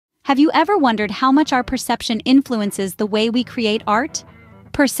Have you ever wondered how much our perception influences the way we create art?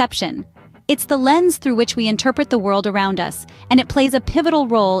 Perception. It's the lens through which we interpret the world around us, and it plays a pivotal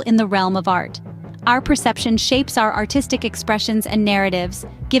role in the realm of art. Our perception shapes our artistic expressions and narratives,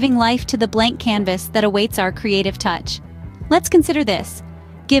 giving life to the blank canvas that awaits our creative touch. Let's consider this.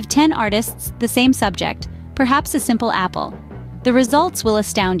 Give 10 artists the same subject, perhaps a simple apple. The results will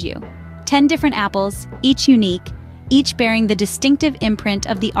astound you. 10 different apples, each unique, each bearing the distinctive imprint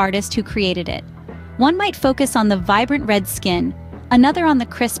of the artist who created it. One might focus on the vibrant red skin, another on the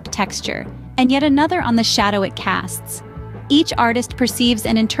crisp texture, and yet another on the shadow it casts. Each artist perceives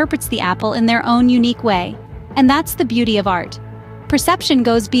and interprets the apple in their own unique way, and that's the beauty of art. Perception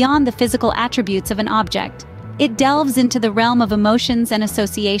goes beyond the physical attributes of an object. It delves into the realm of emotions and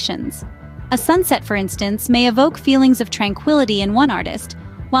associations. A sunset, for instance, may evoke feelings of tranquility in one artist,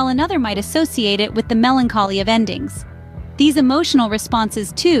 while another might associate it with the melancholy of endings. These emotional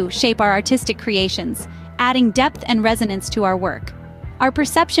responses, too, shape our artistic creations, adding depth and resonance to our work. Our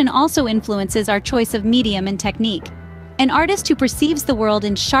perception also influences our choice of medium and technique. An artist who perceives the world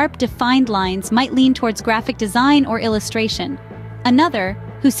in sharp, defined lines might lean towards graphic design or illustration. Another,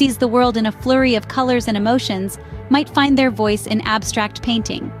 who sees the world in a flurry of colors and emotions, might find their voice in abstract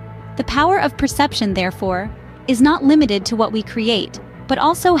painting. The power of perception, therefore, is not limited to what we create, but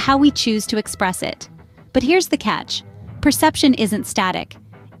also how we choose to express it. But here's the catch. Perception isn't static.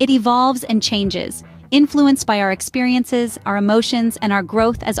 It evolves and changes, influenced by our experiences, our emotions, and our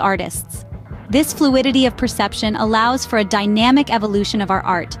growth as artists. This fluidity of perception allows for a dynamic evolution of our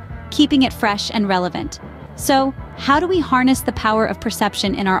art, keeping it fresh and relevant. So, how do we harness the power of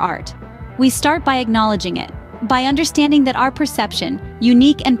perception in our art? We start by acknowledging it, by understanding that our perception,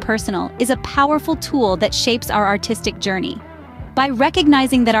 unique and personal, is a powerful tool that shapes our artistic journey. By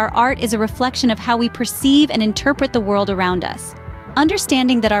recognizing that our art is a reflection of how we perceive and interpret the world around us.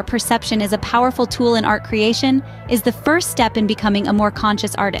 Understanding that our perception is a powerful tool in art creation is the first step in becoming a more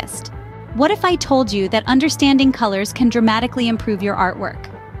conscious artist. What if I told you that understanding colors can dramatically improve your artwork?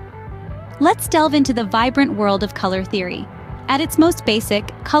 Let's delve into the vibrant world of color theory. At its most basic,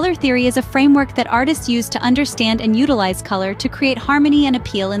 color theory is a framework that artists use to understand and utilize color to create harmony and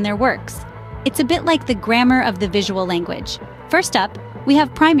appeal in their works. It's a bit like the grammar of the visual language. First up, we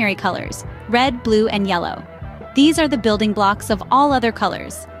have primary colors, red, blue, and yellow. These are the building blocks of all other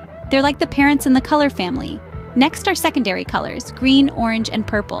colors. They're like the parents in the color family. Next are secondary colors, green, orange, and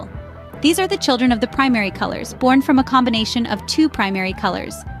purple. These are the children of the primary colors, born from a combination of two primary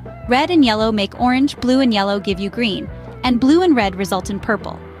colors. Red and yellow make orange, blue and yellow give you green, and blue and red result in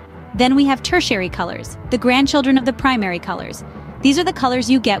purple. Then we have tertiary colors, the grandchildren of the primary colors. These are the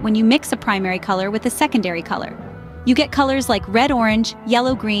colors you get when you mix a primary color with a secondary color. You get colors like red-orange,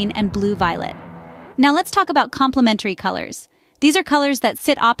 yellow-green, and blue-violet. Now let's talk about complementary colors. These are colors that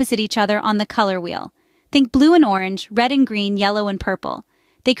sit opposite each other on the color wheel. Think blue and orange, red and green, yellow and purple.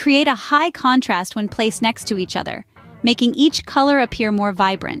 They create a high contrast when placed next to each other, making each color appear more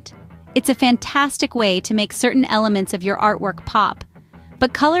vibrant. It's a fantastic way to make certain elements of your artwork pop.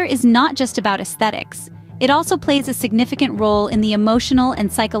 But color is not just about aesthetics. It also plays a significant role in the emotional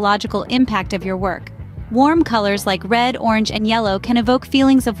and psychological impact of your work. Warm colors like red, orange, and yellow can evoke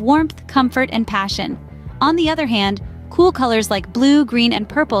feelings of warmth, comfort, and passion. On the other hand, cool colors like blue, green, and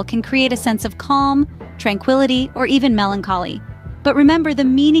purple can create a sense of calm, tranquility, or even melancholy. But remember, the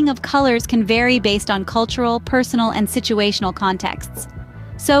meaning of colors can vary based on cultural, personal, and situational contexts.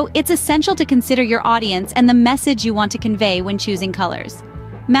 So it's essential to consider your audience and the message you want to convey when choosing colors.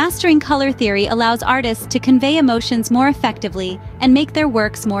 Mastering color theory allows artists to convey emotions more effectively and make their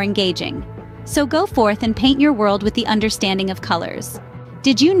works more engaging. So go forth and paint your world with the understanding of colors.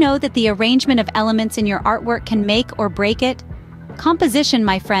 Did you know that the arrangement of elements in your artwork can make or break it? Composition,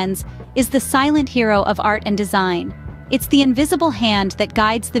 my friends, is the silent hero of art and design. It's the invisible hand that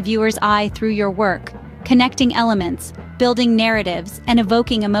guides the viewer's eye through your work, connecting elements, building narratives, and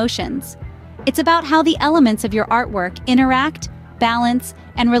evoking emotions. It's about how the elements of your artwork interact, balance,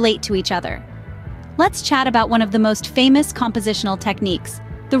 and relate to each other. Let's chat about one of the most famous compositional techniques,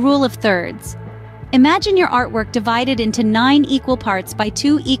 the rule of thirds. Imagine your artwork divided into 9 equal parts by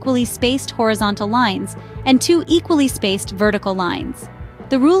 2 equally spaced horizontal lines and 2 equally spaced vertical lines.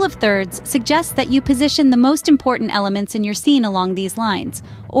 The rule of thirds suggests that you position the most important elements in your scene along these lines,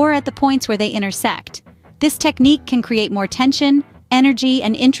 or at the points where they intersect. This technique can create more tension, energy,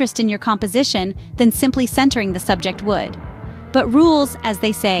 and interest in your composition than simply centering the subject would. But rules, as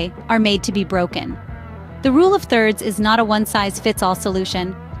they say, are made to be broken. The rule of thirds is not a one-size-fits-all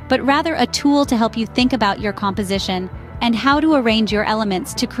solution, but rather a tool to help you think about your composition and how to arrange your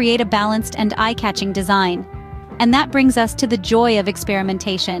elements to create a balanced and eye-catching design. And that brings us to the joy of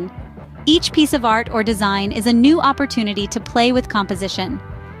experimentation. Each piece of art or design is a new opportunity to play with composition.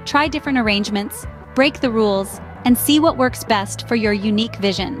 Try different arrangements, break the rules, and see what works best for your unique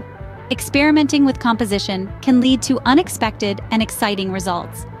vision. Experimenting with composition can lead to unexpected and exciting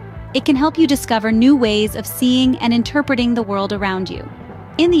results. It can help you discover new ways of seeing and interpreting the world around you.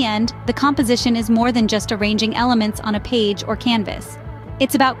 In the end, the composition is more than just arranging elements on a page or canvas.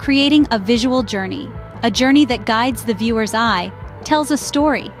 It's about creating a visual journey, a journey that guides the viewer's eye, tells a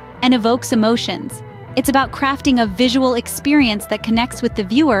story, and evokes emotions. It's about crafting a visual experience that connects with the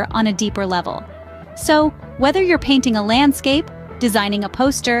viewer on a deeper level. So, whether you're painting a landscape, designing a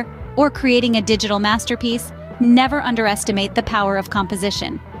poster, or creating a digital masterpiece, never underestimate the power of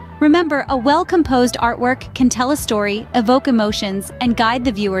composition. Remember, a well-composed artwork can tell a story, evoke emotions, and guide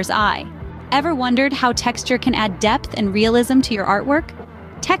the viewer's eye. Ever wondered how texture can add depth and realism to your artwork?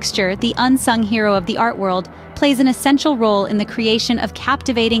 Texture, the unsung hero of the art world, plays an essential role in the creation of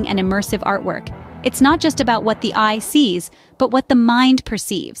captivating and immersive artwork. It's not just about what the eye sees, but what the mind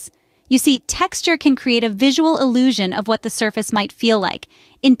perceives. You see, texture can create a visual illusion of what the surface might feel like,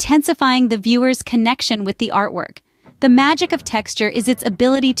 intensifying the viewer's connection with the artwork. The magic of texture is its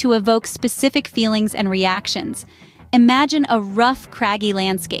ability to evoke specific feelings and reactions. Imagine a rough, craggy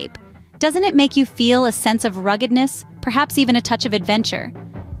landscape. Doesn't it make you feel a sense of ruggedness, perhaps even a touch of adventure?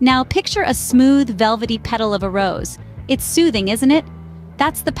 Now picture a smooth, velvety petal of a rose. It's soothing, isn't it?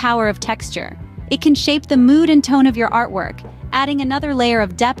 That's the power of texture. It can shape the mood and tone of your artwork, adding another layer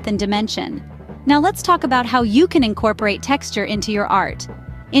of depth and dimension. Now let's talk about how you can incorporate texture into your art.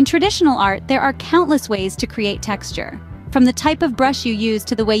 In traditional art, there are countless ways to create texture. From the type of brush you use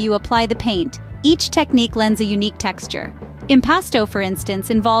to the way you apply the paint, each technique lends a unique texture. Impasto, for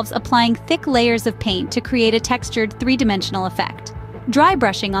instance, involves applying thick layers of paint to create a textured three-dimensional effect. Dry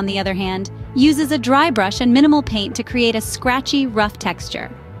brushing, on the other hand, uses a dry brush and minimal paint to create a scratchy, rough texture.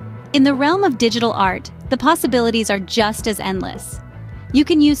 In the realm of digital art, the possibilities are just as endless. You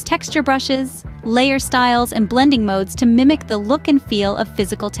can use texture brushes, layer styles, and blending modes to mimic the look and feel of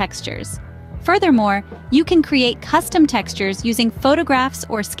physical textures. Furthermore, you can create custom textures using photographs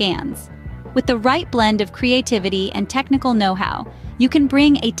or scans. With the right blend of creativity and technical know-how, you can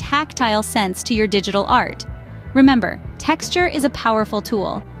bring a tactile sense to your digital art. Remember, texture is a powerful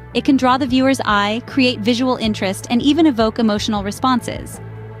tool. It can draw the viewer's eye, create visual interest, and even evoke emotional responses.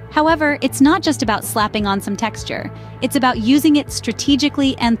 However, it's not just about slapping on some texture. It's about using it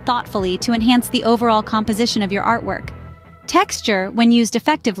strategically and thoughtfully to enhance the overall composition of your artwork. Texture, when used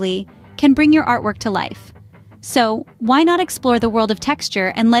effectively, can bring your artwork to life. So, why not explore the world of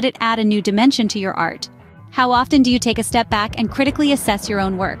texture and let it add a new dimension to your art? How often do you take a step back and critically assess your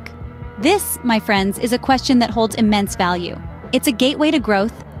own work? This, my friends, is a question that holds immense value. It's a gateway to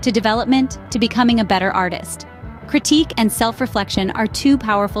growth, to development, to becoming a better artist. Critique and self-reflection are two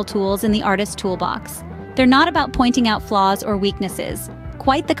powerful tools in the artist's toolbox. They're not about pointing out flaws or weaknesses.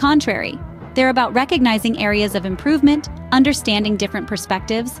 Quite the contrary. They're about recognizing areas of improvement, understanding different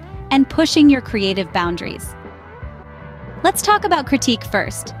perspectives, and pushing your creative boundaries. Let's talk about critique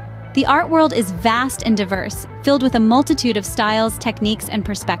first. The art world is vast and diverse, filled with a multitude of styles, techniques, and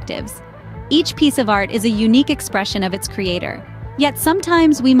perspectives. Each piece of art is a unique expression of its creator. Yet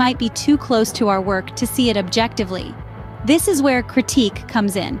sometimes we might be too close to our work to see it objectively. This is where critique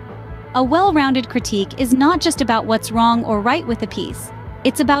comes in. A well-rounded critique is not just about what's wrong or right with a piece.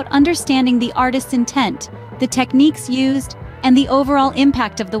 It's about understanding the artist's intent, the techniques used, and the overall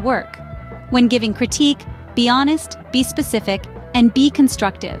impact of the work. When giving critique, be honest, be specific, and be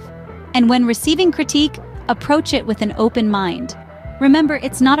constructive. And when receiving critique, approach it with an open mind. Remember,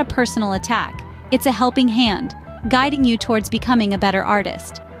 it's not a personal attack. It's a helping hand, guiding you towards becoming a better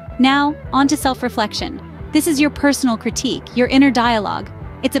artist. Now, on to self-reflection. This is your personal critique, your inner dialogue.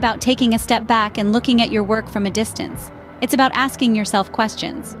 It's about taking a step back and looking at your work from a distance. It's about asking yourself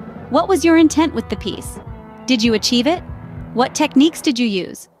questions. What was your intent with the piece? Did you achieve it? What techniques did you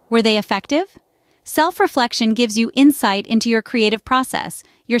use? Were they effective? Self-reflection gives you insight into your creative process,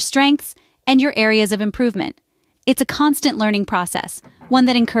 your strengths, and your areas of improvement. It's a constant learning process, one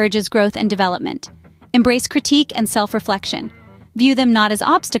that encourages growth and development. Embrace critique and self-reflection. View them not as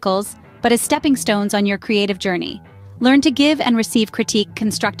obstacles, but as stepping stones on your creative journey. Learn to give and receive critique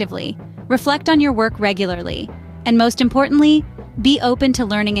constructively. Reflect on your work regularly. And most importantly, be open to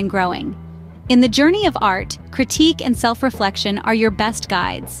learning and growing. In the journey of art, critique and self-reflection are your best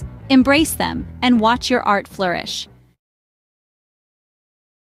guides. Embrace them and watch your art flourish.